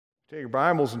Take your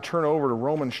Bibles and turn over to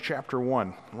Romans chapter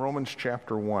 1. Romans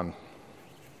chapter 1.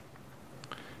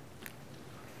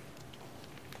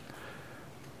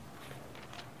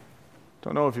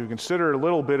 Don't know if you've considered a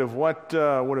little bit of what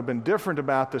would have been different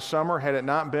about this summer had it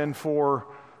not been for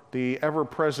the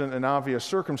ever-present and obvious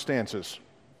circumstances.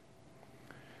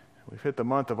 We've hit the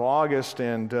month of August,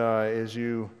 and as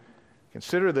you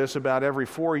consider this, about every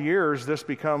 4 years, this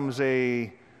becomes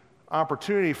a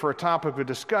opportunity for a topic of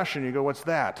discussion. You go, what's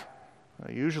that?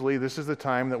 Usually this is the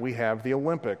time that we have the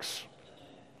Olympics.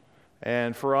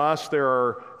 And for us, there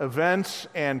are events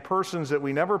and persons that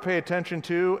we never pay attention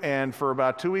to, and for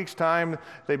about 2 weeks' time,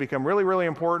 they become really, really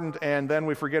important, and then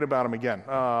we forget about them again.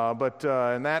 But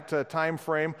in that time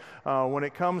frame, when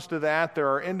it comes to that, there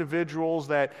are individuals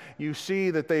that you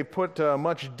see that they put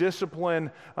much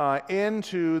discipline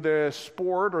into the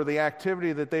sport or the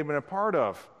activity that they've been a part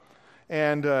of.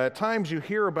 And at times you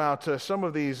hear about some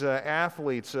of these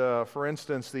athletes, for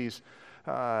instance, these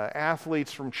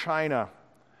athletes from China,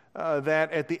 that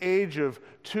at the age of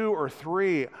 2 or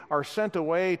 3 are sent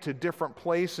away to different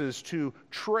places to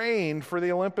train for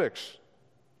the Olympics.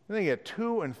 I think at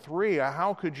 2 and 3,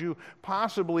 how could you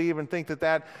possibly even think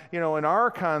that, in our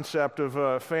concept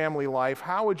of family life,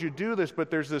 how would you do this?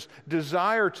 But there's this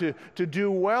desire to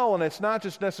do well, and it's not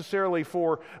just necessarily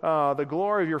for the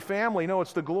glory of your family. No,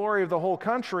 it's the glory of the whole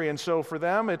country. And so for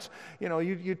them, it's,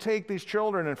 you take these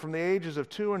children, and from the ages of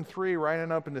 2 and 3, right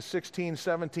on up into 16,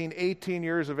 17, 18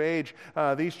 years of age,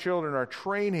 these children are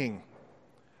training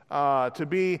to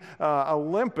be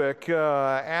Olympic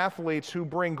athletes who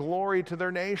bring glory to their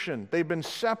nation. They've been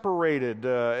separated,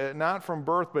 not from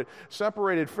birth, but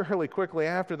separated fairly quickly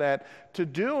after that, to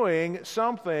doing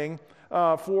something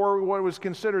for what was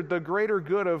considered the greater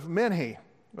good of many,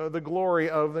 the glory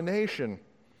of the nation.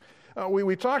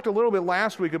 We talked a little bit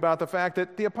last week about the fact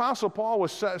that the Apostle Paul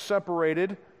was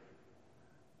separated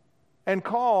and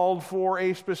called for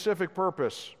a specific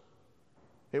purpose.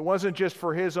 It wasn't just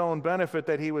for his own benefit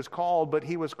that he was called, but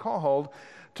he was called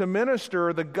to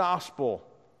minister the gospel,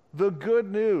 the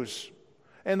good news.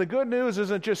 And the good news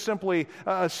isn't just simply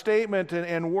a statement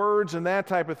and words and that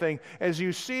type of thing. As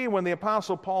you see when the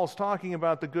Apostle Paul's talking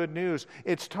about the good news,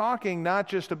 it's talking not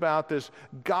just about this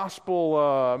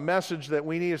gospel message that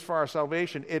we need as far as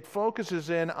salvation. It focuses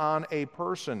in on a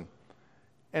person.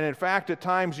 And in fact, at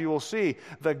times you will see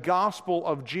the gospel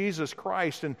of Jesus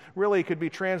Christ, and really it could be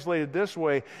translated this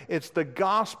way: it's the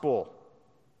gospel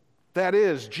that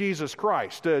is Jesus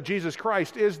Christ. Jesus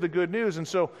Christ is the good news. And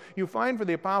so you find for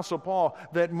the Apostle Paul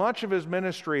that much of his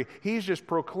ministry, he's just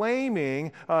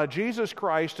proclaiming Jesus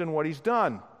Christ and what he's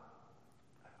done,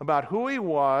 about who he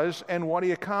was and what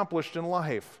he accomplished in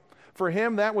life. For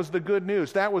him, that was the good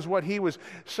news. That was what he was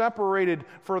separated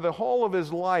for the whole of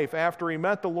his life after he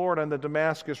met the Lord on the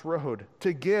Damascus Road,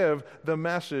 to give the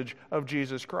message of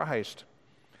Jesus Christ.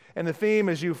 And the theme,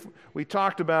 as we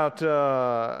talked about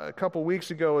a couple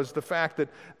weeks ago, is the fact that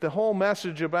the whole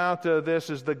message about this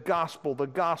is the gospel, the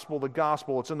gospel, the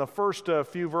gospel. It's in the first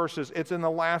few verses. It's in the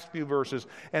last few verses.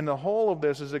 And the whole of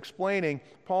this is explaining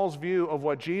Paul's view of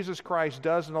what Jesus Christ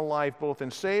does in a life, both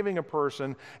in saving a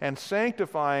person and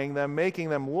sanctifying them, making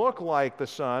them look like the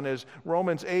Son, as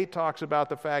Romans 8 talks about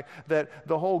the fact that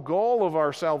the whole goal of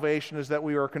our salvation is that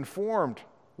we are conformed.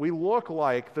 We look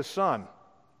like the Son.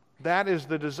 That is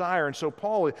the desire. And so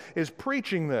Paul is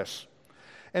preaching this.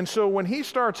 And so when he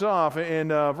starts off in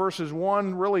verses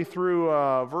 1 really through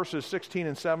verses 16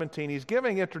 and 17, he's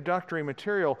giving introductory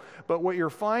material, but what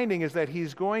you're finding is that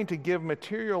he's going to give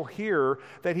material here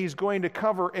that he's going to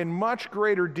cover in much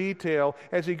greater detail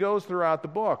as he goes throughout the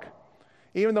book.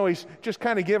 Even though he's just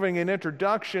kind of giving an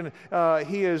introduction,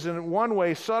 he is in one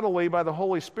way subtly by the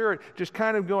Holy Spirit just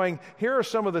kind of going, here are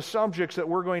some of the subjects that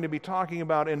we're going to be talking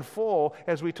about in full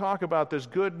as we talk about this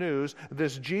good news,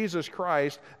 this Jesus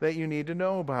Christ that you need to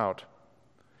know about.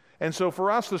 And so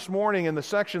for us this morning in the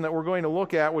section that we're going to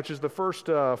look at, which is the first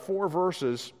 4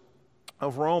 verses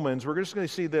of Romans, we're just going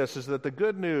to see this, is that the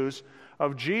good news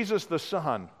of Jesus the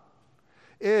Son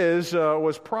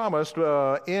was promised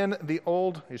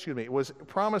was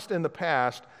promised in the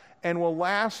past and will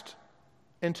last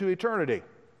into eternity.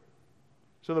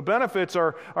 So the benefits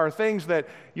are things that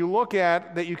you look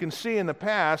at that you can see in the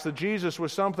past, that Jesus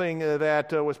was something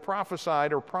that was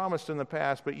prophesied or promised in the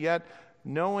past, but yet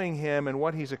knowing him and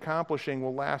what he's accomplishing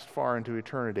will last far into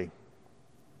eternity.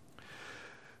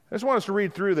 I just want us to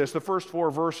read through this, the first 4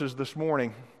 verses this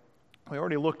morning. We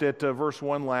already looked at verse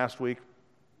 1 last week.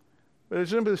 But it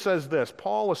simply says this: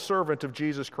 Paul, a servant of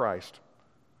Jesus Christ,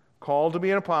 called to be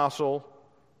an apostle,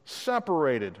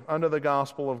 separated unto the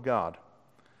gospel of God.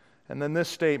 And then this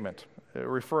statement,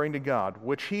 referring to God,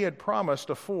 which he had promised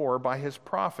afore by his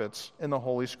prophets in the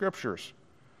Holy Scriptures,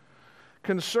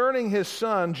 concerning his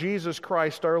Son, Jesus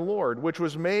Christ our Lord, which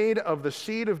was made of the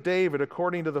seed of David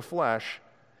according to the flesh,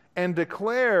 and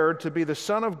declared to be the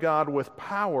Son of God with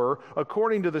power,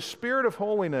 according to the Spirit of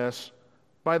holiness,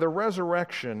 by the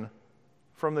resurrection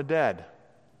from the dead.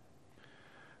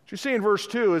 What you see in verse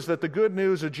 2 is that the good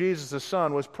news of Jesus the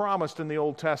Son was promised in the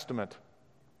Old Testament.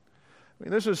 I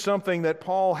mean, this is something that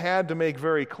Paul had to make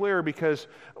very clear, because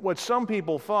what some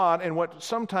people thought, and what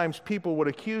sometimes people would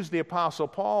accuse the Apostle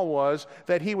Paul, was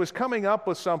that he was coming up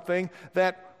with something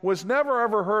that was never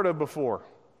ever heard of before.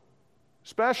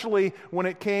 Especially when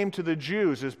it came to the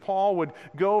Jews. As Paul would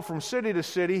go from city to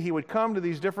city, he would come to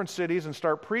these different cities and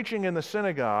start preaching in the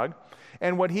synagogue.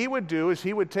 And what he would do is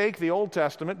he would take the Old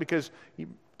Testament, because he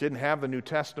didn't have the New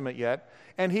Testament yet,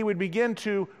 and he would begin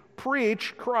to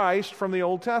preach Christ from the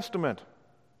Old Testament.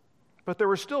 But there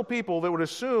were still people that would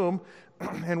assume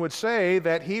and would say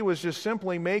that he was just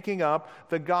simply making up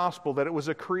the gospel, that it was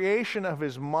a creation of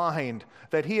his mind,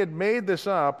 that he had made this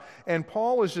up, and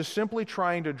Paul is just simply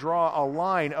trying to draw a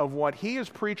line of what he is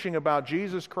preaching about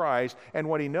Jesus Christ and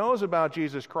what he knows about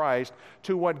Jesus Christ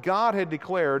to what God had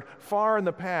declared far in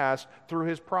the past through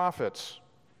his prophets.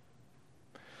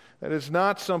 That is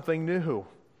not something new.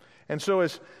 And so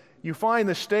as you find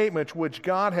the statement which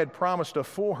God had promised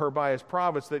afore by his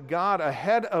prophets, that God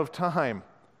ahead of time,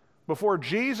 before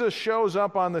Jesus shows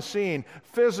up on the scene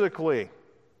physically,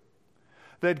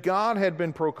 that God had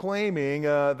been proclaiming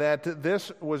that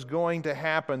this was going to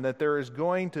happen, that there is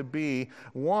going to be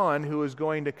one who is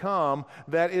going to come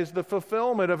that is the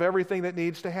fulfillment of everything that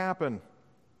needs to happen.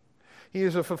 He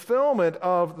is a fulfillment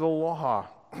of the law.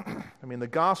 I mean, the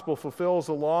gospel fulfills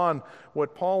the law, and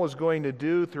what Paul is going to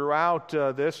do throughout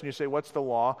this, and you say, what's the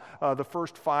law? The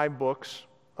first 5 books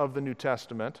of the New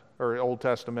Testament, or Old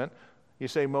Testament. You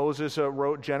say Moses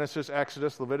wrote Genesis,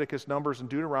 Exodus, Leviticus, Numbers, and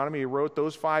Deuteronomy. He wrote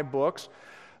those 5 books.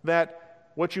 That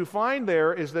what you find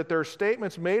there is that there are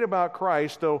statements made about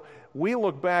Christ, though we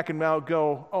look back and now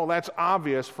go, oh, that's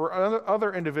obvious. For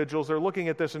other individuals, they're looking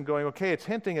at this and going, okay, it's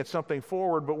hinting at something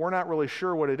forward, but we're not really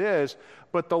sure what it is.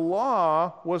 But the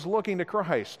law was looking to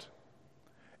Christ.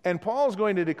 And Paul's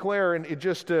going to declare in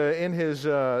his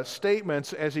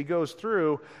statements as he goes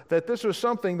through that this was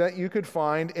something that you could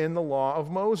find in the law of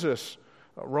Moses.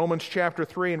 Romans chapter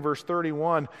 3 and verse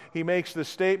 31, he makes this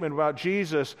statement about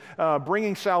Jesus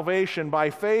bringing salvation by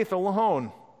faith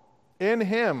alone in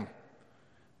him.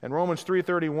 In Romans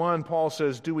 3:31, Paul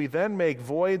says, do we then make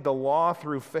void the law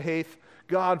through faith?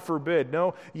 God forbid.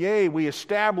 No, yea, we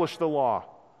establish the law.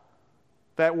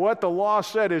 That what the law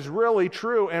said is really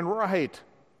true and right.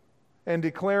 And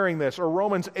declaring this. Or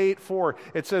Romans 8:4,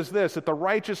 it says this, that the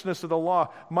righteousness of the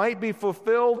law might be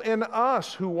fulfilled in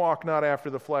us who walk not after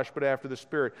the flesh but after the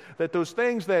Spirit. That those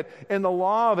things that in the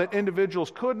law that individuals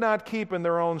could not keep in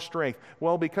their own strength,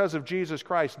 well, because of Jesus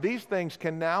Christ, these things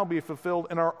can now be fulfilled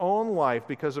in our own life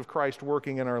because of Christ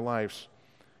working in our lives.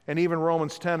 And even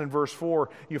Romans 10 and verse 4,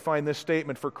 you find this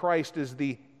statement, for Christ is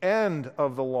the end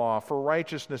of the law for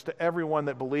righteousness to everyone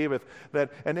that believeth, that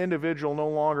an individual no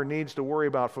longer needs to worry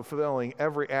about fulfilling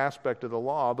every aspect of the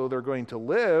law, though they're going to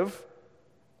live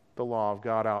the law of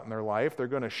God out in their life. They're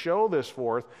going to show this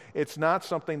forth. It's not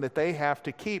something that they have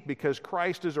to keep because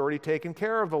Christ has already taken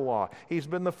care of the law. He's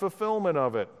been the fulfillment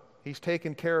of it. He's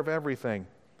taken care of everything.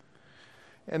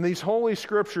 And these holy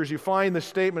scriptures, you find the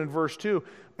statement in verse 2.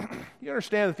 You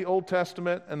understand that the Old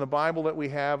Testament and the Bible that we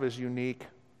have is unique.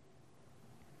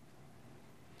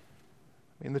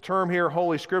 In the term here,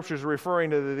 Holy Scriptures,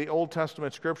 referring to the Old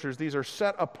Testament Scriptures, these are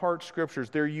set-apart Scriptures.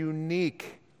 They're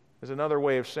unique, is another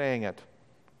way of saying it.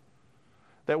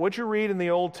 That what you read in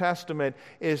the Old Testament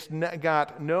is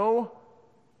got no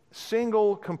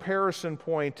single comparison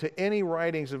point to any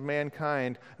writings of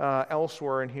mankind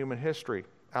elsewhere in human history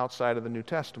outside of the New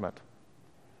Testament.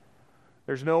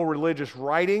 There's no religious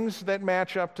writings that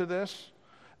match up to this.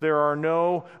 There are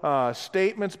no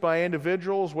statements by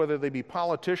individuals, whether they be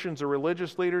politicians or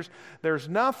religious leaders. There's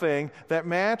nothing that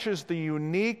matches the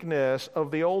uniqueness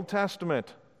of the Old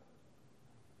Testament.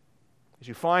 As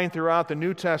you find throughout the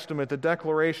New Testament, the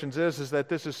declarations is that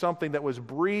this is something that was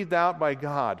breathed out by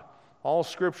God. All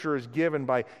Scripture is given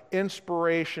by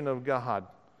inspiration of God.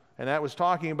 And that was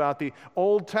talking about the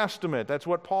Old Testament. That's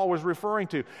what Paul was referring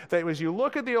to. That as you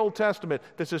look at the Old Testament,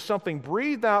 this is something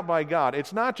breathed out by God.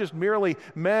 It's not just merely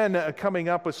men coming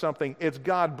up with something. It's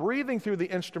God breathing through the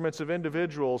instruments of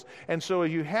individuals. And so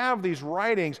you have these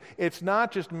writings. It's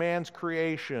not just man's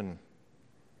creation.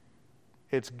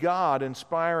 It's God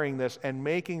inspiring this and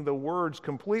making the words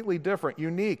completely different,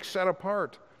 unique, set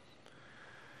apart.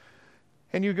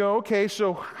 And you go, okay,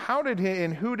 so how did he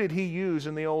and who did he use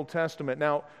in the Old Testament?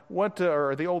 Now,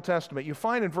 or the Old Testament, you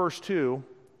find in verse 2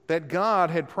 that God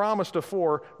had promised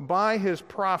afore by his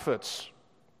prophets.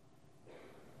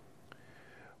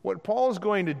 What Paul is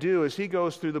going to do as he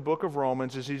goes through the book of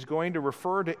Romans is he's going to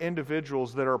refer to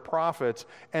individuals that are prophets,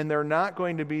 and they're not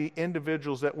going to be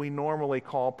individuals that we normally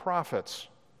call prophets.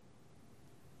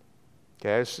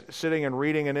 Okay, I was sitting and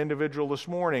reading an individual this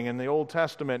morning in the Old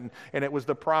Testament, and it was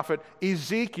the prophet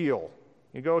Ezekiel.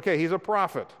 You go, okay, he's a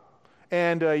prophet.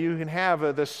 And you can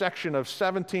have this section of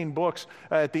 17 books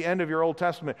at the end of your Old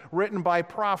Testament written by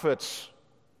prophets.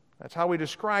 That's how we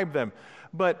describe them.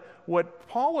 But what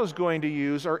Paul is going to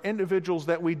use are individuals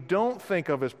that we don't think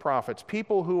of as prophets,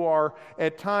 people who are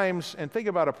at times, and think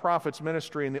about a prophet's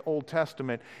ministry in the Old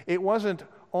Testament, it wasn't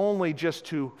only just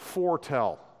to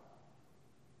foretell.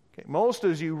 Okay, most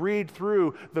as you read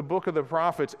through the book of the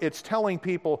prophets, it's telling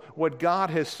people what God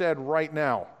has said right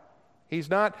now. He's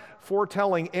not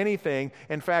foretelling anything.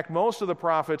 In fact, most of the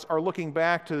prophets are looking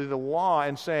back to the law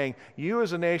and saying, you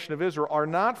as a nation of Israel are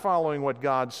not following what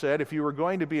God said. If you were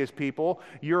going to be his people,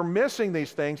 you're missing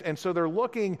these things. And so they're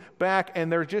looking back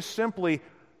and they're just simply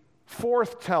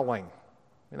forthtelling.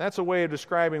 And that's a way of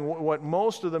describing what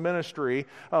most of the ministry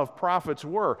of prophets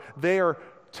were. They are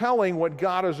telling what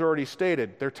God has already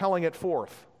stated. They're telling it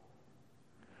forth.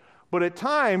 But at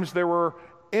times there were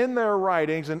in their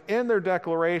writings and in their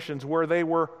declarations where they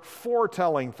were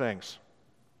foretelling things.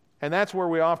 And that's where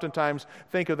we oftentimes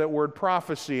think of that word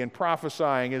prophecy and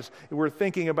prophesying, is we're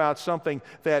thinking about something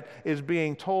that is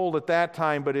being told at that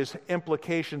time, but its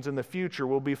implications in the future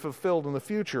will be fulfilled in the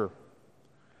future.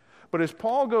 But as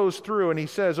Paul goes through and he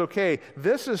says, okay,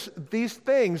 these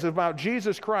things about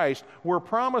Jesus Christ were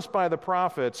promised by the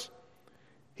prophets,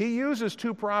 he uses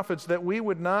two prophets that we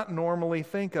would not normally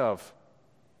think of.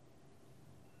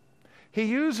 He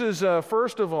uses,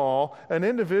 first of all, an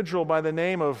individual by the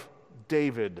name of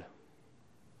David.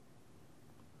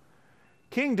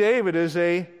 King David is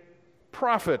a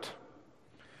prophet.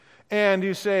 And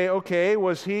you say, okay,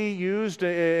 was he used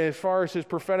as far as his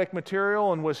prophetic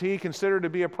material, and was he considered to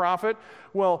be a prophet?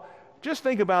 Well, just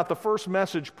think about the first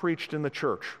message preached in the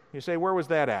church. You say, where was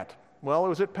that at? Well, it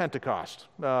was at Pentecost.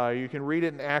 You can read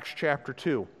it in Acts chapter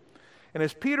 2. And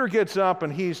as Peter gets up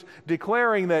and he's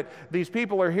declaring that these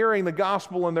people are hearing the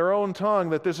gospel in their own tongue,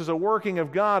 that this is a working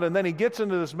of God, and then he gets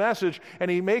into this message and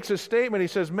he makes a statement. He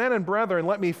says, men and brethren,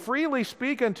 let me freely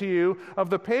speak unto you of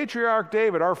the patriarch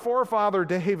David, our forefather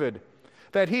David,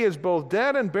 that he is both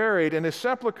dead and buried, and his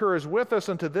sepulchre is with us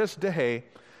unto this day.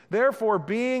 Therefore,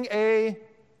 being a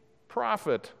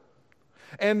prophet,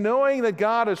 and knowing that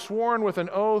God has sworn with an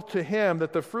oath to him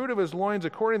that the fruit of his loins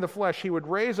according to the flesh, he would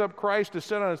raise up Christ to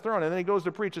sit on his throne. And then he goes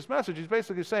to preach this message. He's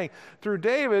basically saying, through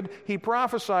David, he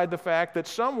prophesied the fact that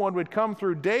someone would come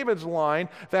through David's line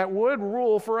that would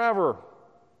rule forever.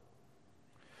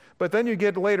 But then you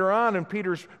get later on, and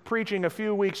Peter's preaching a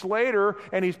few weeks later,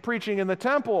 and he's preaching in the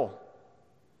temple.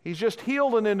 He's just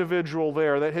healed an individual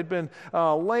there that had been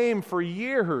lame for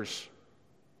years.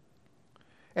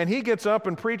 And he gets up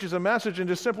and preaches a message and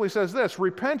just simply says this,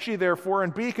 repent ye therefore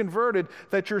and be converted,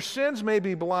 that your sins may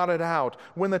be blotted out,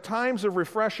 when the times of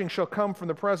refreshing shall come from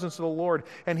the presence of the Lord,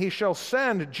 and he shall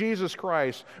send Jesus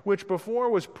Christ, which before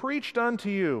was preached unto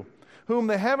you, whom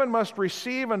the heaven must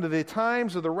receive unto the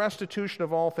times of the restitution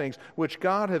of all things, which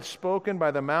God hath spoken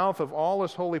by the mouth of all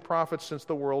his holy prophets since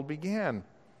the world began.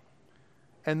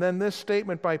 And then this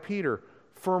statement by Peter,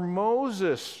 for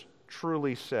Moses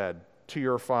truly said to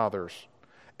your fathers,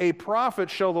 a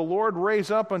prophet shall the Lord raise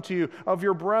up unto you of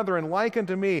your brethren, like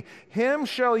unto me. Him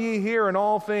shall ye hear in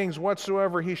all things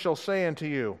whatsoever he shall say unto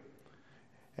you.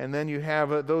 And then you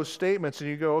have those statements, and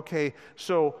you go, okay,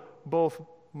 so both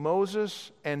Moses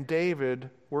and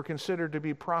David were considered to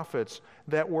be prophets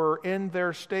that were in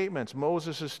their statements.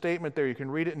 Moses' statement there, you can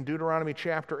read it in Deuteronomy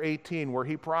chapter 18, where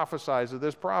he prophesies of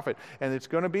this prophet. And it's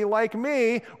going to be like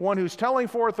me, one who's telling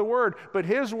forth the word, but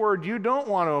his word you don't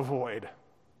want to avoid.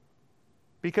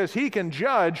 Because he can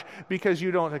judge because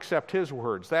you don't accept his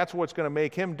words. That's what's going to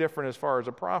make him different as far as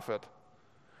a prophet.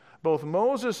 Both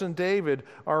Moses and David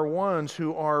are ones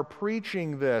who are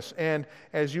preaching this. And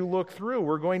as you look through,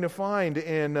 we're going to find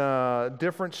in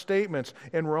different statements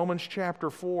in Romans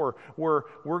chapter 4, where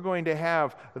we're going to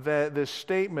have this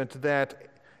statement that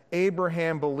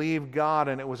Abraham believed God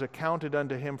and it was accounted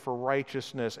unto him for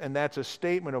righteousness. And that's a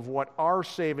statement of what our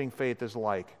saving faith is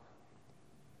like.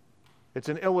 It's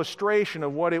an illustration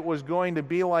of what it was going to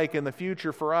be like in the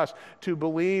future for us to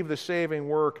believe the saving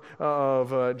work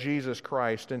of Jesus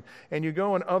Christ. And you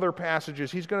go in other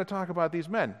passages, he's going to talk about these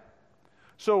men.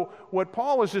 So what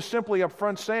Paul is just simply up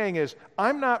front saying is,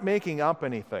 I'm not making up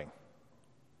anything.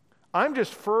 I'm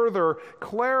just further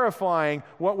clarifying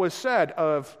what was said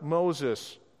of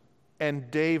Moses and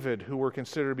David, who were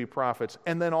considered to be prophets,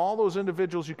 and then all those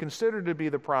individuals you consider to be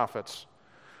the prophets.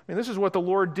 I mean, this is what the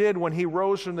Lord did when he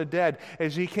rose from the dead.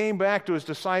 As he came back to his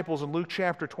disciples in Luke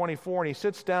chapter 24, and he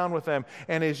sits down with them,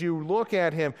 and as you look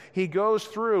at him, he goes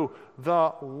through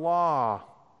the law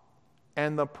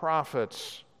and the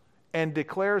prophets and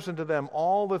declares unto them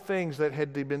all the things that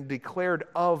had been declared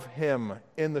of him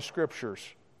in the Scriptures.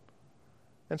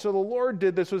 And so the Lord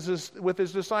did this with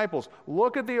his disciples.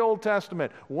 Look at the Old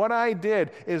Testament. What I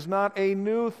did is not a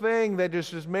new thing that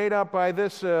just is made up by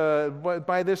this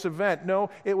event. No,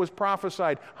 it was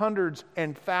prophesied hundreds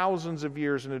and thousands of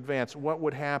years in advance what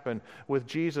would happen with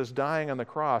Jesus dying on the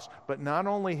cross, but not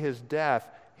only his death,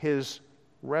 his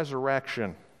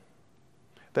resurrection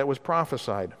that was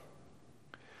prophesied.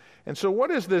 And so what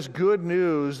is this good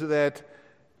news that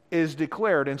is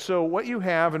declared? And so what you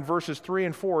have in verses 3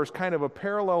 and 4 is kind of a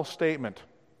parallel statement.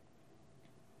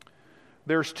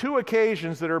 There's two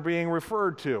occasions that are being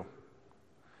referred to.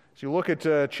 As you look at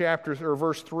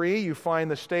verse 3, you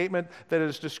find the statement that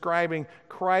is describing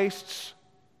Christ's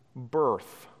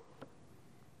birth.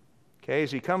 Okay,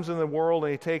 as he comes in the world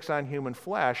and he takes on human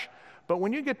flesh. But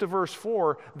when you get to verse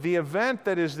 4, the event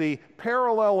that is the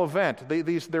parallel event,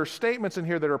 there are statements in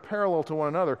here that are parallel to one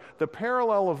another. The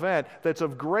parallel event that's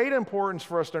of great importance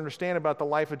for us to understand about the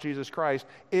life of Jesus Christ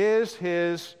is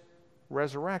his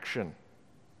resurrection.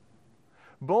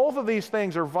 Both of these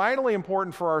things are vitally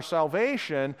important for our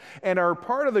salvation and are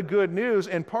part of the good news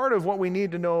and part of what we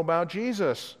need to know about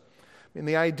Jesus. And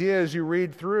the idea as you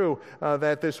read through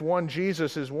that this one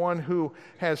Jesus is one who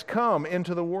has come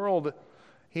into the world.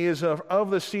 He is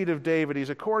of the seed of David. He's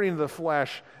according to the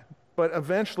flesh. But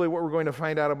eventually what we're going to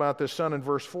find out about this Son in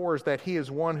verse 4 is that he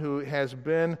is one who has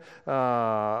been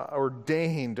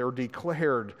ordained or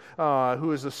declared,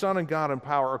 who is the Son of God in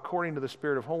power according to the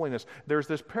Spirit of holiness. There's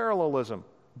this parallelism.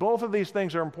 Both of these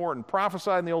things are important.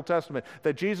 Prophesied in the Old Testament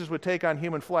that Jesus would take on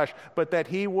human flesh, but that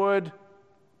he would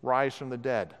rise from the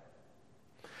dead.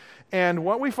 And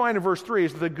what we find in verse 3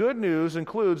 is the good news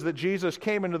includes that Jesus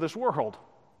came into this world.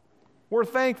 We're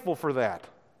thankful for that.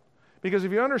 Because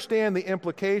if you understand the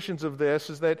implications of this,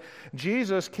 is that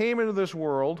Jesus came into this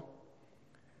world,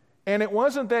 and it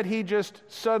wasn't that he just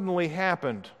suddenly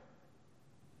happened.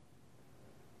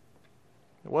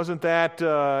 It wasn't that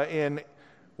in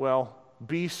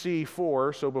BC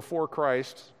 4, so before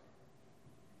Christ,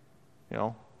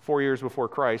 4 years before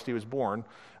Christ, he was born.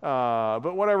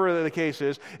 But whatever the case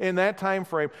is, in that time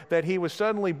frame, that he was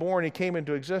suddenly born, he came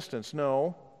into existence.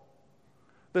 No.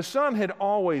 The Son had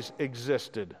always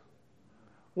existed.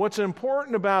 What's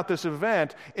important about this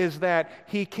event is that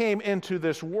he came into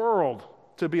this world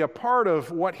to be a part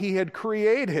of what he had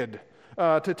created,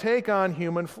 to take on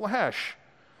human flesh.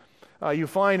 You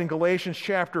find in Galatians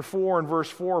chapter 4 and verse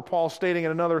 4, Paul stating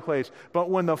in another place, but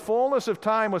when the fullness of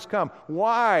time was come,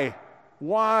 why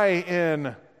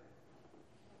in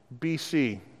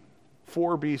BC,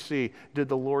 4 BC, did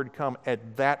the Lord come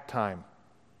at that time?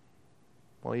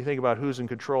 Well, you think about who's in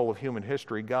control of human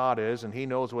history. God is, and he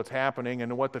knows what's happening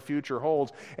and what the future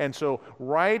holds. And so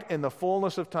right in the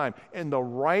fullness of time, in the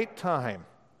right time,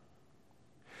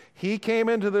 he came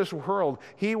into this world.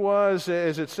 He was,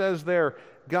 as it says there,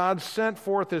 God sent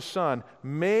forth his Son,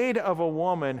 made of a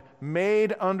woman,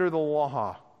 made under the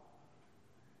law.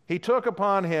 He took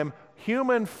upon him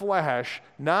human flesh,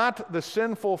 not the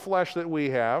sinful flesh that we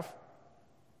have,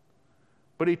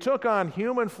 but he took on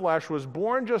human flesh, was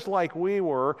born just like we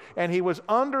were, and he was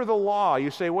under the law. You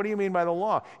say, what do you mean by the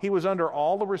law? He was under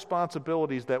all the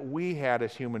responsibilities that we had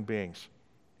as human beings.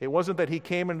 It wasn't that he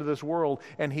came into this world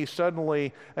and he's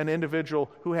suddenly an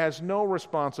individual who has no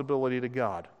responsibility to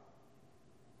God.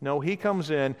 No, he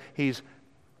comes in, he's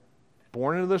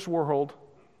born into this world,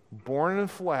 born in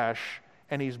flesh,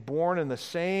 and he's born in the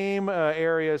same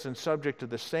areas and subject to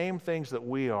the same things that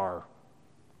we are.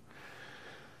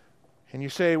 And you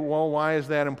say, well, why is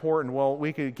that important? Well,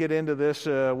 we could get into this.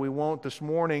 We won't this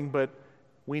morning, but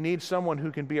we need someone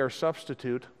who can be our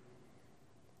substitute.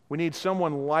 We need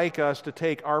someone like us to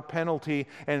take our penalty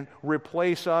and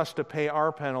replace us to pay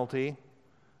our penalty.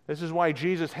 This is why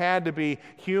Jesus had to be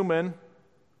human,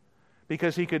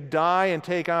 because he could die and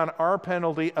take on our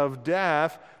penalty of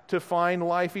death to find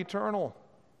life eternal.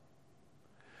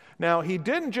 Now, he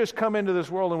didn't just come into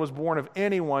this world and was born of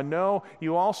anyone. No,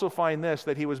 you also find this,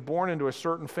 that he was born into a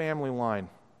certain family line.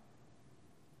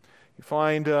 You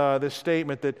find this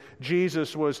statement that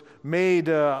Jesus was made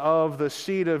of the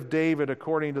seed of David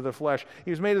according to the flesh. He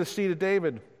was made of the seed of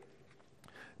David.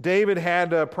 David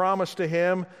had promised to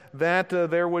him that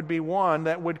there would be one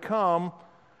that would come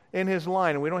in his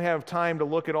line. And we don't have time to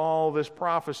look at all this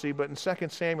prophecy, but in 2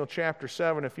 Samuel chapter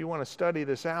 7, if you want to study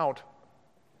this out,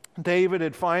 David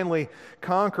had finally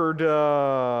conquered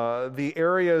the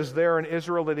areas there in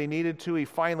Israel that he needed to. He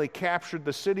finally captured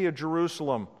the city of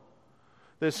Jerusalem,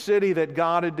 this city that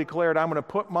God had declared, I'm going to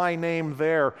put my name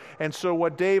there. And so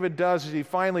what David does is he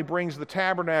finally brings the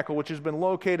tabernacle, which has been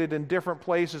located in different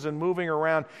places and moving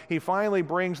around. He finally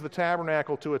brings the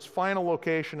tabernacle to its final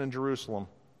location in Jerusalem.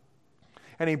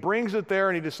 And he brings it there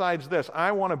and he decides this,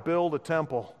 I want to build a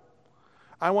temple.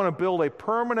 I want to build a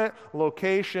permanent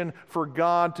location for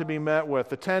God to be met with.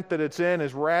 The tent that it's in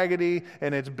is raggedy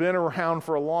and it's been around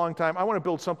for a long time. I want to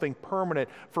build something permanent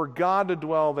for God to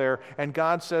dwell there. And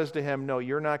God says to him, no,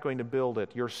 you're not going to build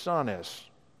it. Your son is.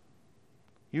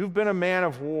 You've been a man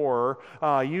of war.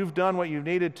 You've done what you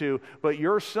needed to. But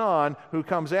your son, who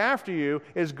comes after you,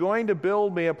 is going to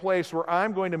build me a place where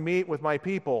I'm going to meet with my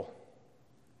people.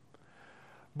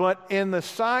 But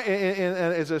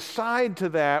as a side to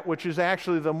that, which is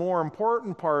actually the more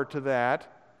important part to that,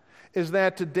 is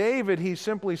that to David he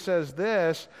simply says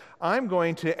this, I'm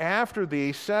going to, after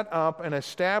thee, set up and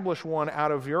establish one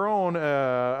out of your own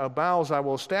bowels. I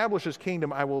will establish his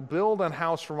kingdom. I will build an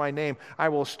house for my name. I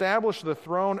will establish the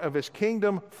throne of his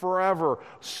kingdom forever.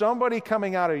 Somebody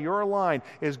coming out of your line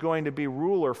is going to be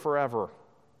ruler forever.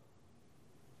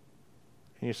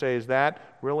 And you say, is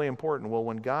that really important? Well,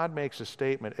 when God makes a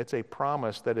statement, it's a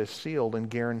promise that is sealed and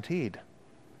guaranteed.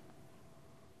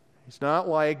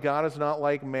 God is not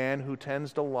like man who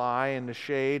tends to lie and to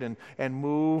shade and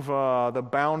move the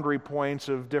boundary points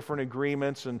of different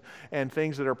agreements and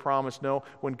things that are promised. No,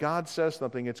 when God says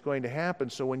something, it's going to happen.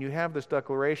 So when you have this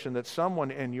declaration that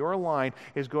someone in your line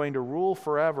is going to rule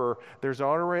forever, there's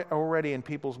already in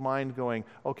people's mind going,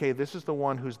 okay, this is the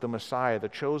one who's the Messiah, the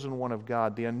chosen one of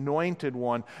God, the anointed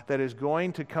one that is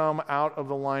going to come out of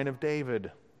the line of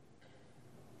David.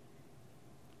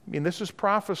 I mean, this is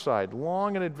prophesied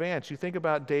long in advance. You think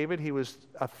about David, he was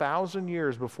 1,000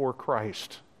 years before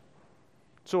Christ.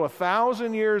 So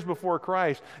 1,000 years before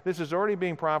Christ, this is already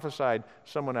being prophesied.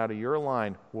 Someone out of your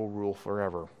line will rule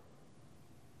forever.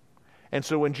 And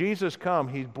so when Jesus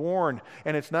comes, he's born,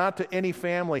 and it's not to any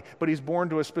family, but he's born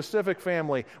to a specific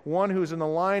family, one who's in the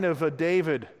line of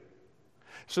David,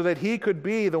 so that he could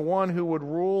be the one who would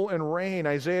rule and reign.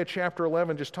 Isaiah chapter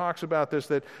 11 just talks about this,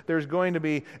 that there's going to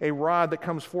be a rod that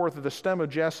comes forth of the stem of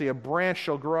Jesse, a branch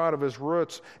shall grow out of his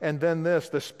roots, and then this,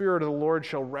 the Spirit of the Lord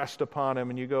shall rest upon him.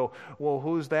 And you go, well,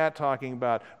 who's that talking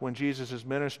about? When Jesus is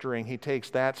ministering, he takes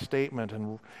that statement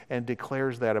and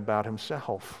declares that about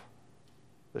himself.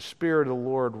 The Spirit of the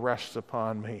Lord rests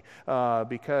upon me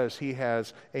because he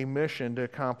has a mission to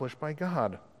accomplish by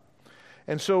God.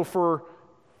 And so for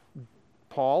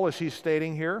Paul, as he's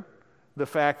stating here, the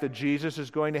fact that Jesus is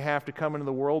going to have to come into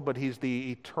the world, but he's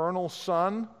the eternal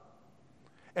Son,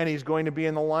 and he's going to be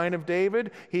in the line of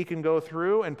David, he can go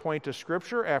through and point to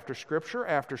Scripture after Scripture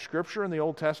after Scripture in the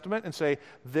Old Testament and say,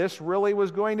 this really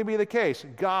was going to be the case,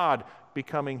 God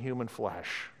becoming human flesh.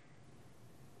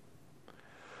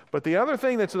 But the other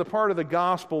thing that's the part of the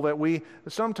gospel that we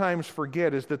sometimes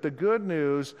forget is that the good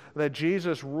news that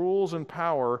Jesus rules in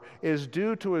power is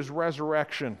due to his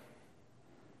resurrection.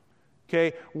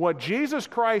 Okay, what Jesus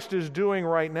Christ is doing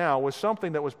right now was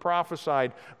something that was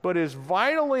prophesied, but is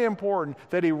vitally important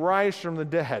that he rise from the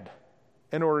dead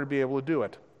in order to be able to do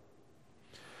it.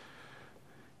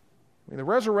 I mean, the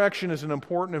resurrection is an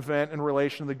important event in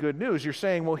relation to the good news. You're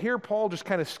saying, well, here Paul just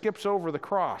kind of skips over the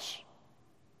cross.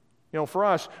 You know, for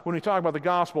us, when we talk about the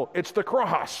gospel, it's the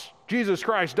cross. Jesus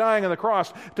Christ dying on the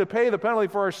cross to pay the penalty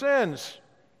for our sins.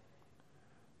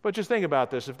 But just think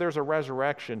about this. If there's a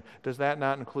resurrection, does that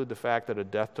not include the fact that a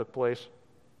death took place?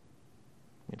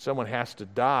 I mean, someone has to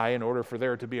die in order for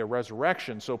there to be a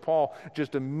resurrection. So Paul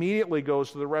just immediately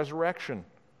goes to the resurrection.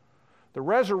 The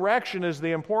resurrection is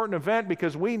the important event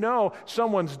because we know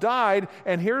someone's died,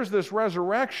 and here's this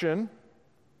resurrection.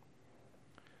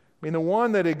 I mean, the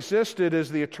one that existed as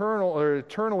the eternal, or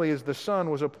eternally as the Son,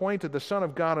 was appointed the Son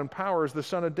of God in power as the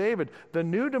Son of David. The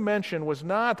new dimension was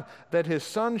not that his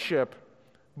sonship,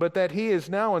 but that he is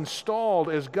now installed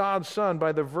as God's Son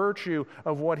by the virtue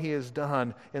of what he has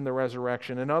done in the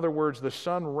resurrection. In other words, the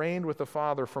Son reigned with the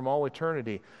Father from all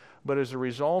eternity, but as a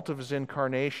result of his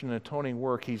incarnation and atoning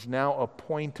work, he's now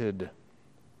appointed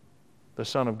the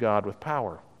Son of God with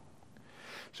power.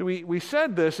 So we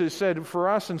said this, it said for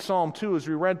us in Psalm 2 as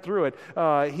we read through it,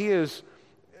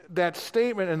 that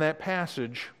statement in that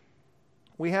passage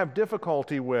we have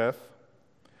difficulty with,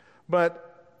 but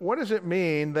what does it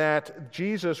mean that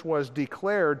Jesus was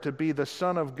declared to be the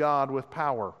Son of God with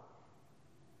power?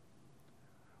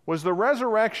 Was the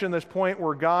resurrection this point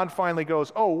where God finally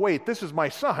goes, oh, wait, this is my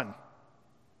Son?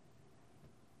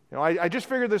 I just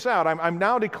figured this out. I'm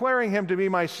now declaring him to be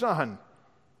my Son.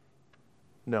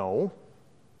 No.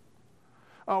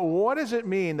 What does it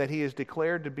mean that he is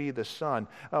declared to be the Son?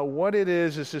 What it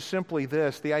is just simply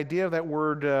this. The idea of that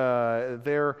word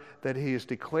there that he is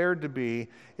declared to be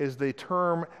is the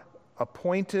term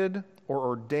appointed or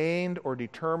ordained or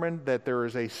determined, that there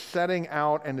is a setting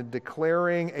out and a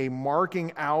declaring, a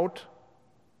marking out.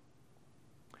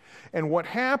 And what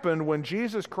happened when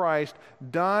Jesus Christ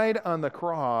died on the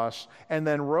cross and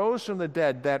then rose from the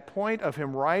dead, that point of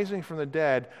him rising from the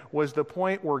dead was the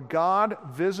point where God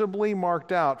visibly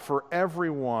marked out for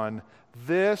everyone,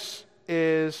 this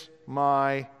is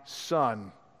my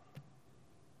Son.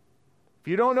 If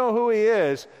you don't know who he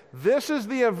is, this is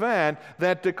the event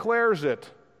that declares it.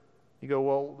 You go,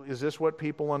 well, is this what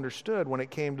people understood when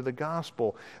it came to the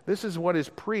gospel? This is what is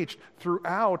preached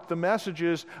throughout the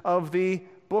messages of the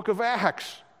book of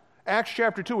Acts. Acts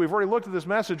chapter 2, we've already looked at this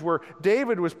message where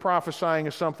David was prophesying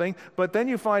of something, but then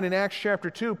you find in Acts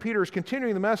chapter 2, Peter is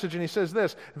continuing the message and he says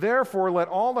this, therefore let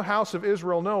all the house of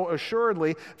Israel know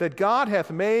assuredly that God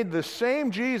hath made the same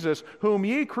Jesus whom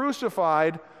ye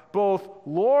crucified both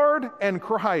Lord and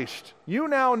Christ. You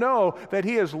now know that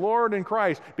he is Lord and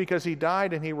Christ because he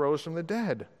died and he rose from the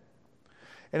dead.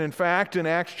 And in fact, in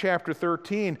Acts chapter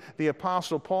 13, the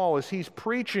Apostle Paul, as he's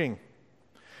preaching,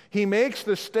 he makes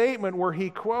the statement where he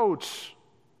quotes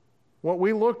what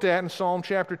we looked at in Psalm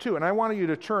chapter 2. And I want you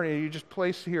to turn, you just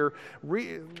place here,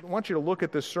 I want you to look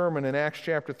at this sermon in Acts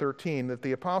chapter 13 that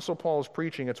the Apostle Paul is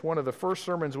preaching. It's one of the first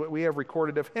sermons that we have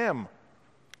recorded of him.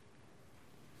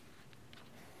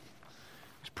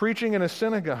 He's preaching in a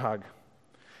synagogue.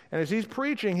 And as he's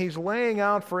preaching, he's laying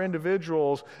out for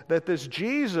individuals that this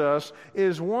Jesus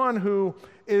is one who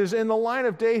is in the line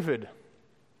of David.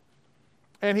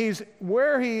 And he's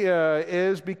where he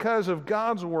is because of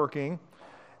God's working,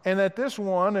 and that this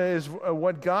one is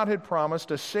what God had promised,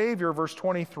 a Savior, verse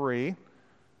 23,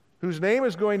 whose name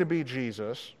is going to be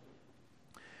Jesus.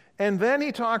 And then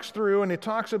he talks through and he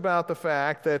talks about the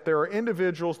fact that there are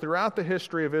individuals throughout the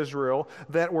history of Israel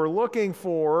that were looking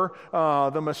for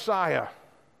the Messiah.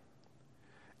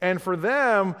 And for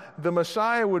them, the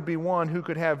Messiah would be one who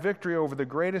could have victory over the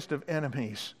greatest of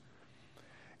enemies.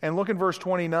 And look in verse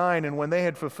 29, and when they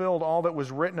had fulfilled all that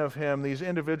was written of him, these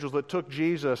individuals that took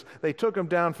Jesus, they took him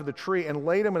down from the tree and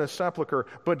laid him in a sepulchre,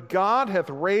 but God hath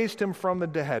raised him from the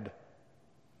dead.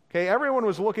 Okay, everyone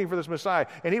was looking for this Messiah,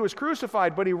 and he was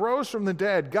crucified, but he rose from the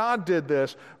dead. God did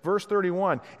this. Verse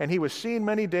 31, and he was seen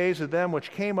many days of them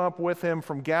which came up with him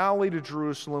from Galilee to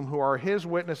Jerusalem, who are his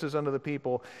witnesses unto the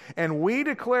people. And we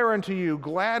declare unto you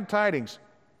glad tidings,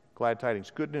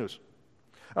 good news.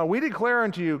 We declare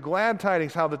unto you glad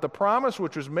tidings, how that the promise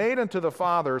which was made unto the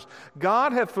fathers,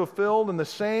 God hath fulfilled, and the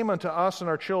same unto us and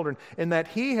our children, in that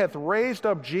he hath raised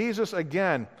up Jesus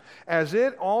again, as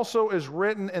it also is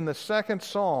written in the second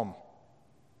psalm.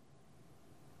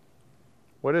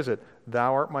 What is it?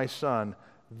 Thou art my son,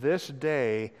 this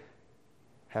day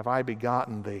have I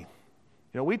begotten thee.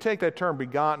 You know, we take that term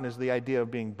begotten as the idea of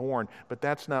being born, but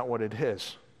that's not what it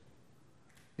is.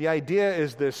 The idea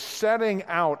is this setting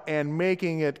out and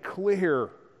making it clear.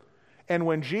 And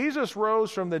when Jesus rose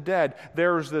from the dead,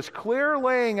 there's this clear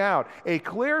laying out, a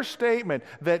clear statement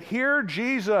that here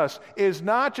Jesus is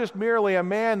not just merely a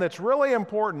man that's really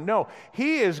important. No,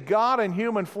 he is God in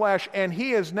human flesh, and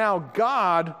he is now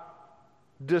God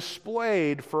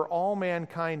displayed for all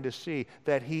mankind to see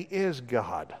that he is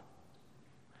God.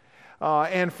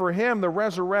 And for him, the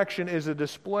resurrection is a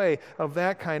display of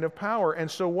that kind of power.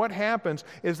 And so what happens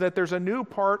is that there's a new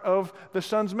part of the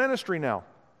Son's ministry now.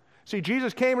 See,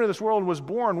 Jesus came into this world and was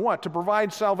born, what? To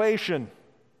provide salvation.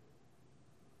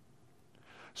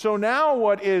 So now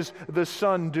what is the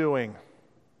Son doing?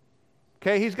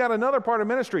 Okay, he's got another part of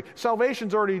ministry.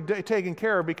 Salvation's already taken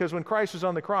care of because when Christ was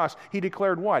on the cross, he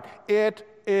declared what? It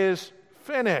is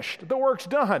finished. The work's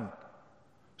done.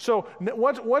 So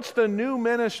what's the new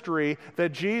ministry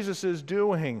that Jesus is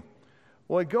doing?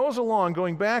 Well, it goes along,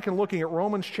 going back and looking at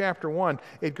Romans chapter 1,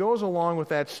 it goes along with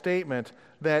that statement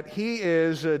that he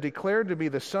is declared to be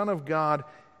the Son of God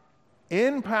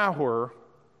in power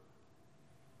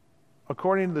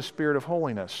according to the Spirit of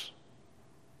holiness.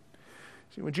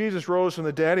 See, when Jesus rose from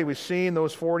the dead, he was seen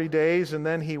those 40 days, and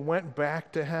then he went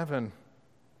back to heaven.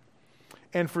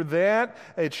 And for that,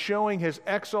 it's showing his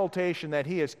exaltation that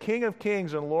he is King of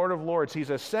kings and Lord of lords. He's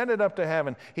ascended up to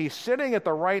heaven. He's sitting at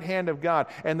the right hand of God.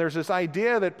 And there's this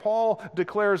idea that Paul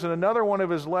declares in another one of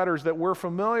his letters that we're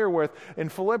familiar with in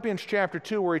Philippians chapter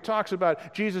 2, where he talks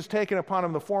about Jesus taking upon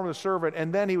him the form of the servant,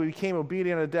 and then he became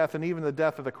obedient to death, and even the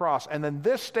death of the cross. And then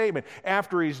this statement,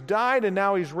 after he's died and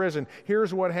now he's risen,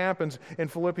 here's what happens in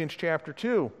Philippians chapter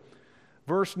 2.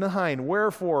 Verse 9,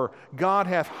 wherefore God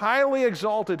hath highly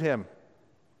exalted him,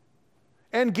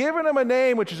 and given him a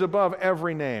name which is above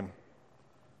every name,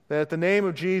 that at the name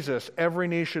of Jesus every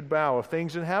knee should bow, of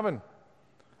things in heaven,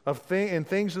 and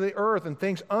things of the earth, and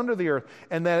things under the earth,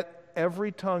 and that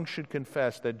every tongue should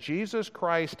confess that Jesus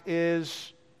Christ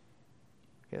is,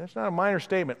 that's not a minor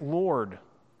statement, Lord,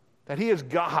 that he is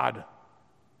God,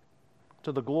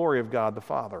 to the glory of God the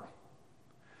Father.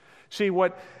 See,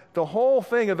 what the whole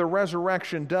thing of the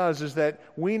resurrection does is that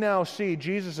we now see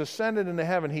Jesus ascended into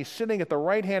heaven. He's sitting at the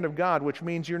right hand of God, which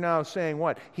means you're now saying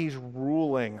what? He's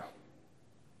ruling.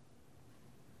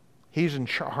 He's in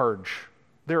charge.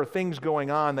 There are things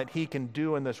going on that he can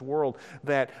do in this world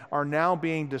that are now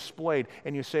being displayed.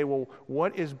 And you say, well,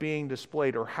 what is being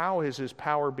displayed, or how is his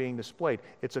power being displayed?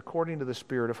 It's according to the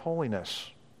Spirit of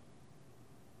holiness.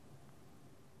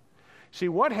 See,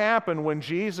 what happened when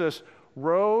Jesus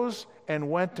rose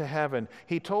and went to heaven?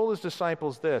 He told his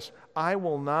disciples this, I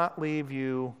will not leave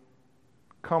you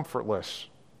comfortless.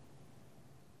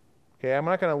 Okay, I'm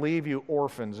not going to leave you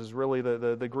orphans, is really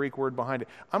the Greek word behind it.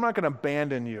 I'm not going to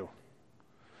abandon you.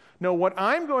 No, what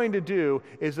I'm going to do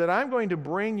is that I'm going to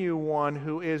bring you one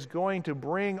who is going to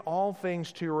bring all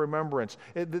things to your remembrance.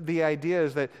 The idea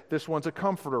is that this one's a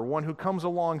comforter, one who comes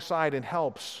alongside and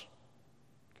helps.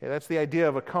 Okay, that's the idea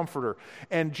of a comforter.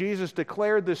 And Jesus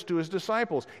declared this to his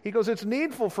disciples. He goes, it's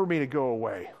needful for me to go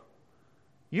away.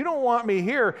 You don't want me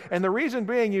here, and the reason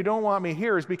being you don't want me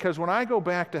here is because when I go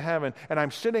back to heaven and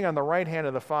I'm sitting on the right hand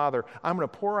of the Father, I'm going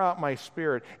to pour out my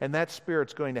Spirit, and that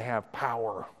Spirit's going to have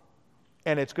power.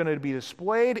 And it's going to be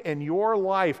displayed in your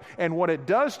life and what it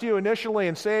does to you initially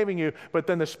in saving you, but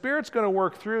then the Spirit's going to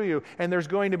work through you, and there's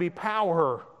going to be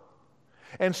power.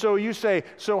 And so you say,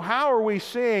 so how are we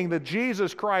seeing that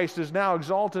Jesus Christ is now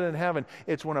exalted in heaven?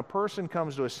 It's when a person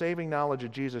comes to a saving knowledge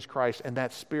of Jesus Christ and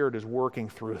that Spirit is working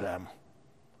through them.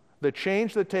 The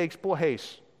change that takes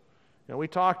place. You know, we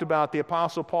talked about the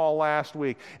Apostle Paul last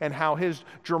week and how his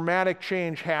dramatic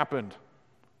change happened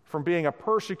from being a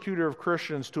persecutor of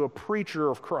Christians to a preacher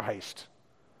of Christ.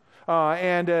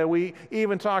 And we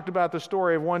even talked about the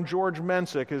story of one George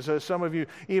Mensick, as some of you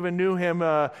even knew him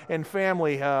in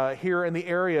family here in the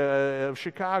area of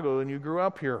Chicago, and you grew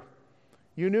up here.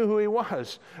 You knew who he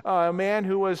was. A man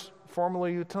who was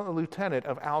formerly lieutenant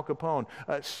of Al Capone,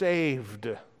 saved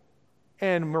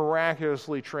and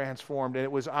miraculously transformed, and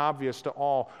it was obvious to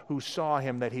all who saw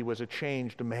him that he was a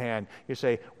changed man. You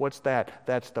say, what's that?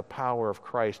 That's the power of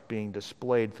Christ being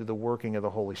displayed through the working of the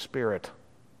Holy Spirit.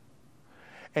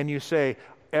 And you say,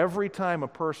 every time a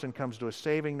person comes to a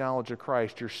saving knowledge of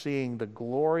Christ, you're seeing the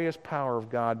glorious power of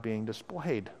God being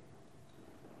displayed.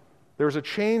 There's a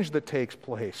change that takes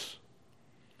place.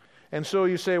 And so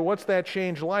you say, what's that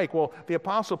change like? Well, the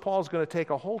Apostle Paul is going to take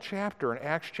a whole chapter in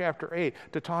Acts chapter 8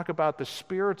 to talk about the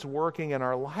Spirit's working in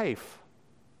our life.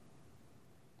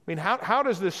 I mean, how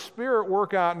does this Spirit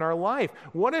work out in our life?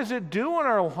 What does it do in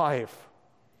our life?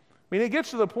 I mean, it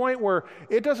gets to the point where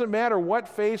it doesn't matter what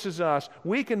faces us.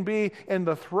 We can be in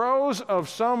the throes of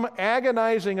some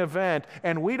agonizing event,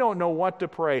 and we don't know what to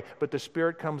pray, but the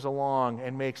Spirit comes along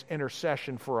and makes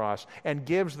intercession for us and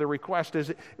gives the request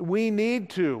as we need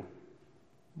to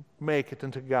make it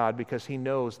unto God because He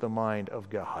knows the mind of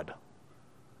God.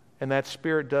 And that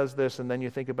Spirit does this, and then you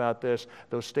think about this,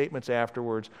 those statements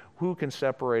afterwards, who can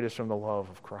separate us from the love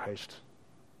of Christ?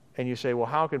 And you say, well,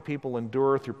 how can people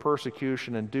endure through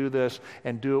persecution and do this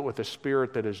and do it with a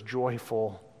spirit that is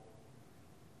joyful?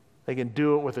 They can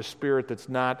do it with a spirit that's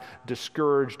not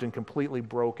discouraged and completely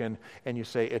broken. And you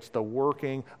say it's the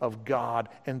working of God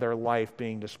in their life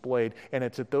being displayed. And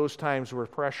it's at those times where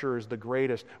pressure is the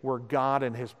greatest, where God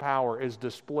and His power is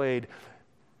displayed.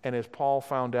 And as Paul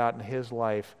found out in his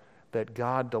life, that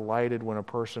God delighted when a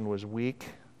person was weak.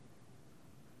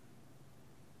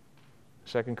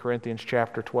 2 Corinthians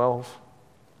chapter 12,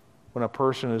 when a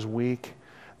person is weak,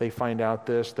 they find out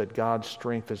this, that God's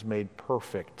strength is made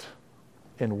perfect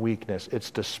in weakness. It's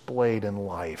displayed in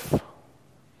life.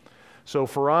 So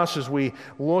for us, as we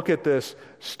look at this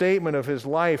statement of His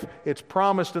life, it's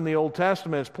promised in the Old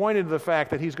Testament. It's pointed to the fact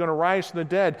that He's going to rise from the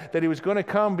dead, that He was going to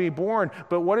come, be born.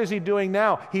 But what is He doing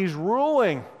now? He's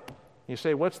ruling. You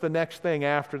say, what's the next thing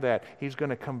after that? He's going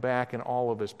to come back in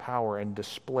all of His power and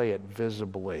display it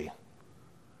visibly.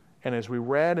 And as we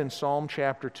read in Psalm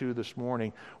chapter 2 this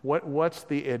morning, what's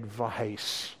the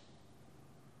advice?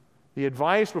 The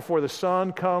advice before the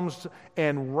Son comes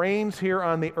and reigns here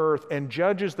on the earth and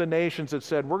judges the nations that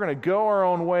said, we're going to go our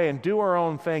own way and do our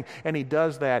own thing, and he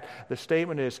does that. The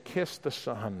statement is, kiss the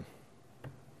Son.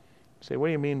 You say, what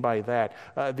do you mean by that?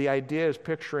 The idea is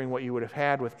picturing what you would have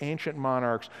had with ancient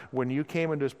monarchs when you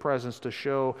came into his presence to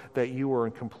show that you were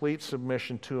in complete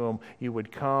submission to him. You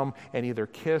would come and either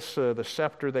kiss the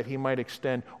scepter that he might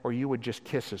extend, or you would just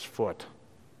kiss his foot.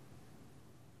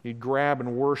 You'd grab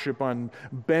and worship on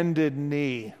bended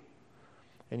knee.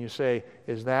 And you say,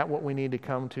 is that what we need to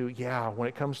come to? Yeah, when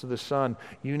it comes to the Son,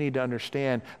 you need to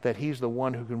understand that he's the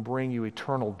one who can bring you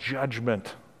eternal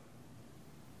judgment.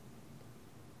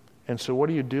 And so what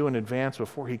do you do in advance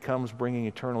before he comes bringing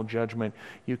eternal judgment?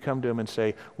 You come to him and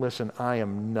say, listen, I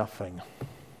am nothing.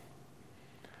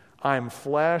 I am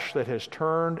flesh that has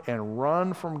turned and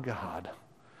run from God.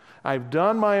 I've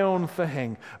done my own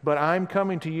thing, but I'm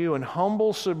coming to you in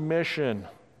humble submission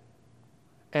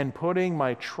and putting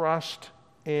my trust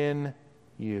in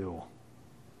you.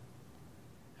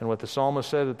 And what the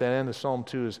psalmist said at the end of Psalm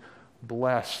 2 is,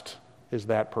 blessed is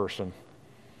that person.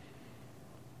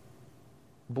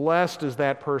 Blessed is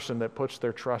that person that puts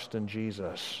their trust in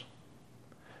Jesus.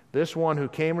 This one who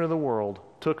came into the world,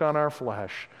 took on our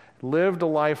flesh, lived a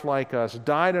life like us,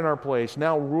 died in our place,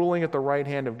 now ruling at the right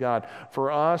hand of God.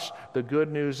 For us, the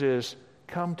good news is,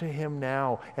 come to him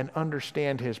now and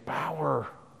understand his power.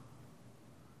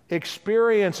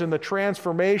 Experience in the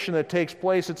transformation that takes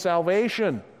place at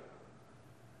salvation.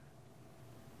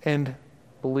 And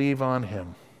believe on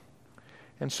him.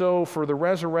 And so for the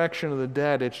resurrection of the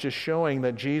dead, it's just showing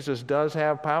that Jesus does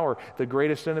have power. The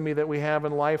greatest enemy that we have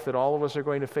in life that all of us are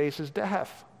going to face is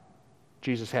death.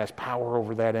 Jesus has power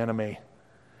over that enemy.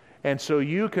 And so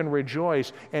you can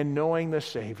rejoice in knowing the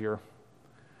Savior.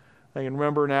 I can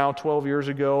remember now 12 years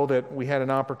ago that we had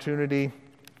an opportunity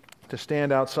to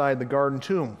stand outside the garden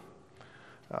tomb.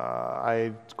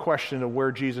 I questioned where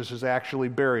Jesus is actually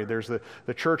buried. There's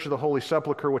the Church of the Holy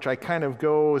Sepulchre, which I kind of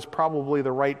go is probably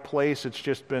the right place. It's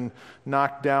just been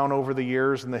knocked down over the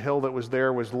years, and the hill that was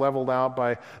there was leveled out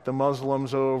by the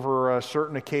Muslims over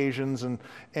certain occasions,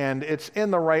 and it's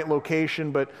in the right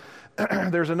location, but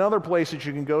there's another place that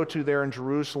you can go to there in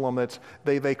Jerusalem that's,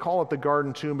 they call it the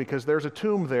Garden Tomb because there's a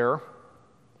tomb there.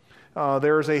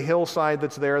 There's a hillside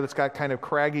that's there that's got kind of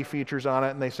craggy features on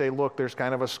it, and they say, look, there's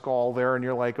kind of a skull there, and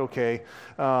you're like, okay,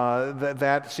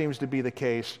 that seems to be the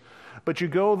case. But you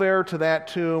go there to that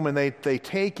tomb, and they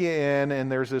take you in,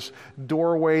 and there's this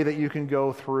doorway that you can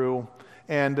go through,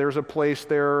 and there's a place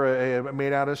there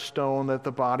made out of stone that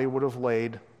the body would have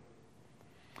laid.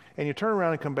 And you turn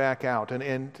around and come back out.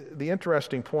 And the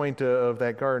interesting point of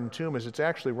that garden tomb is it's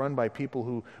actually run by people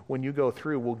who, when you go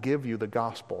through, will give you the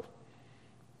gospel.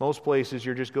 Most places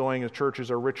you're just going, as churches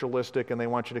are ritualistic and they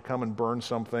want you to come and burn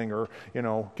something or,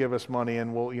 give us money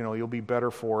and you'll be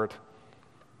better for it.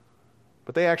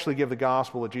 But they actually give the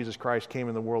gospel that Jesus Christ came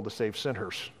in the world to save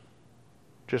sinners,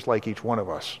 just like each one of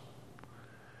us.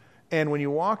 And when you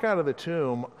walk out of the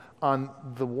tomb, on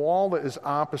the wall that is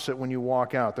opposite when you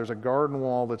walk out, there's a garden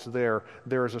wall that's there.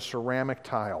 There is a ceramic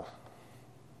tile.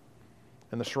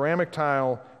 And the ceramic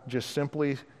tile just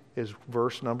simply is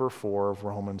verse number 4 of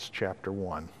Romans chapter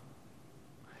 1.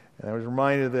 And I was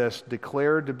reminded of this,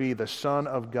 declared to be the Son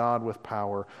of God with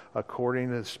power according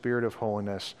to the Spirit of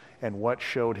holiness. And what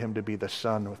showed him to be the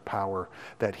Son with power?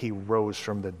 That he rose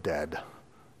from the dead,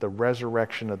 the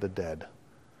resurrection of the dead.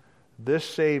 This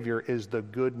Savior is the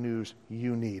good news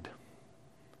you need.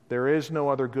 There is no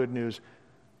other good news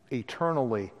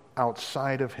eternally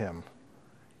outside of him.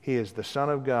 He is the Son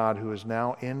of God who is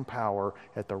now in power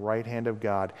at the right hand of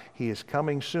God. He is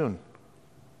coming soon.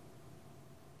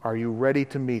 Are you ready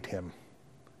to meet him?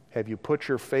 Have you put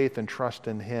your faith and trust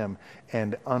in him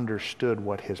and understood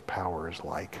what his power is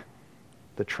like?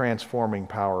 The transforming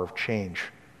power of change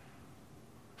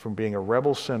from being a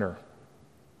rebel sinner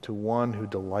to one who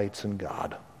delights in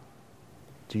God.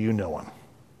 Do you know him?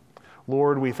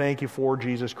 Lord, we thank you for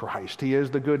Jesus Christ. He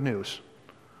is the good news.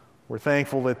 We're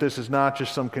thankful that this is not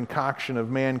just some concoction of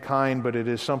mankind, but it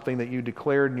is something that you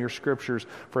declared in your scriptures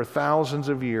for thousands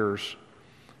of years,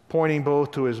 pointing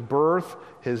both to his birth,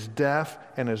 his death,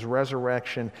 and his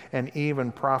resurrection, and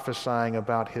even prophesying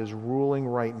about his ruling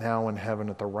right now in heaven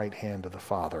at the right hand of the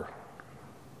Father.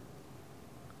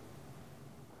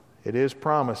 It is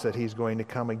promised that he's going to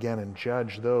come again and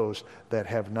judge those that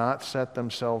have not set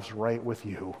themselves right with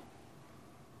you.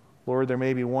 Lord, there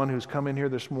may be one who's come in here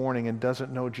this morning and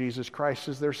doesn't know Jesus Christ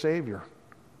as their Savior.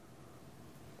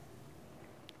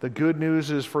 The good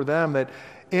news is for them that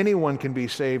anyone can be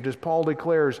saved. As Paul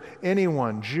declares,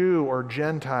 anyone, Jew or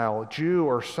Gentile, Jew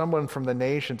or someone from the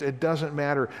nations, it doesn't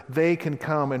matter. They can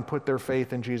come and put their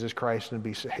faith in Jesus Christ and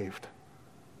be saved.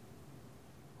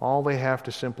 All they have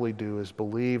to simply do is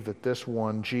believe that this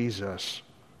one, Jesus,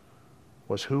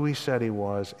 was who he said he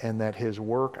was, and that his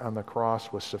work on the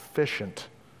cross was sufficient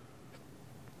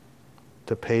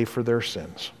to pay for their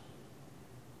sins.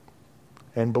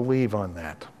 And believe on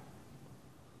that.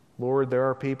 Lord, there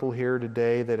are people here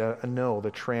today that know the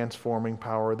transforming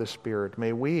power of the Spirit.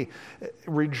 May we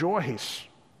rejoice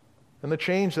in the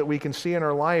change that we can see in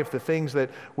our life, the things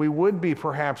that we would be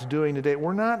perhaps doing today,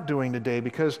 we're not doing today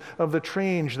because of the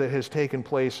change that has taken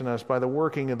place in us by the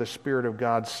working of the Spirit of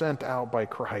God sent out by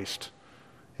Christ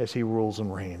as he rules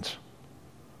and reigns.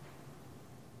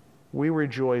 We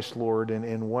rejoice, Lord,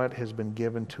 in what has been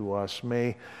given to us.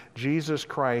 May Jesus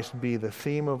Christ be the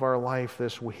theme of our life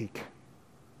this week.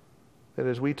 That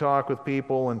as we talk with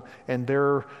people and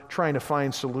they're trying to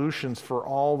find solutions for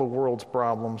all the world's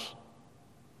problems,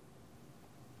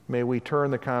 may we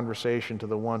turn the conversation to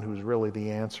the one who's really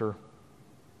the answer,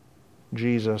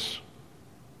 Jesus,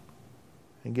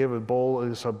 and give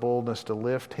us a boldness to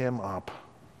lift him up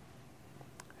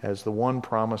as the one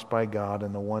promised by God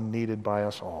and the one needed by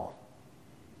us all.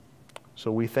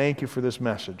 So we thank you for this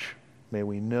message. May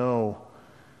we know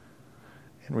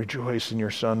and rejoice in your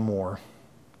Son more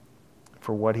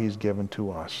for what he's given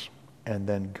to us, and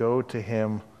then go to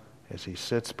him as he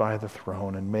sits by the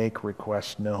throne and make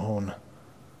requests known.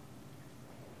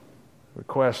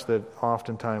 Requests that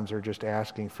oftentimes are just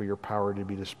asking for your power to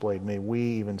be displayed. May we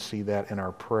even see that in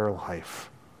our prayer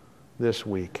life this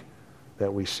week,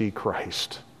 that we see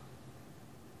Christ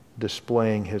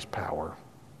displaying his power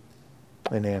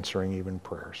and answering even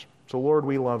prayers. So Lord,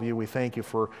 we love you. We thank you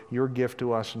for your gift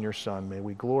to us and your Son. May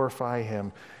we glorify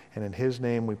him, and in his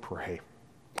name we pray.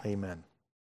 Amen.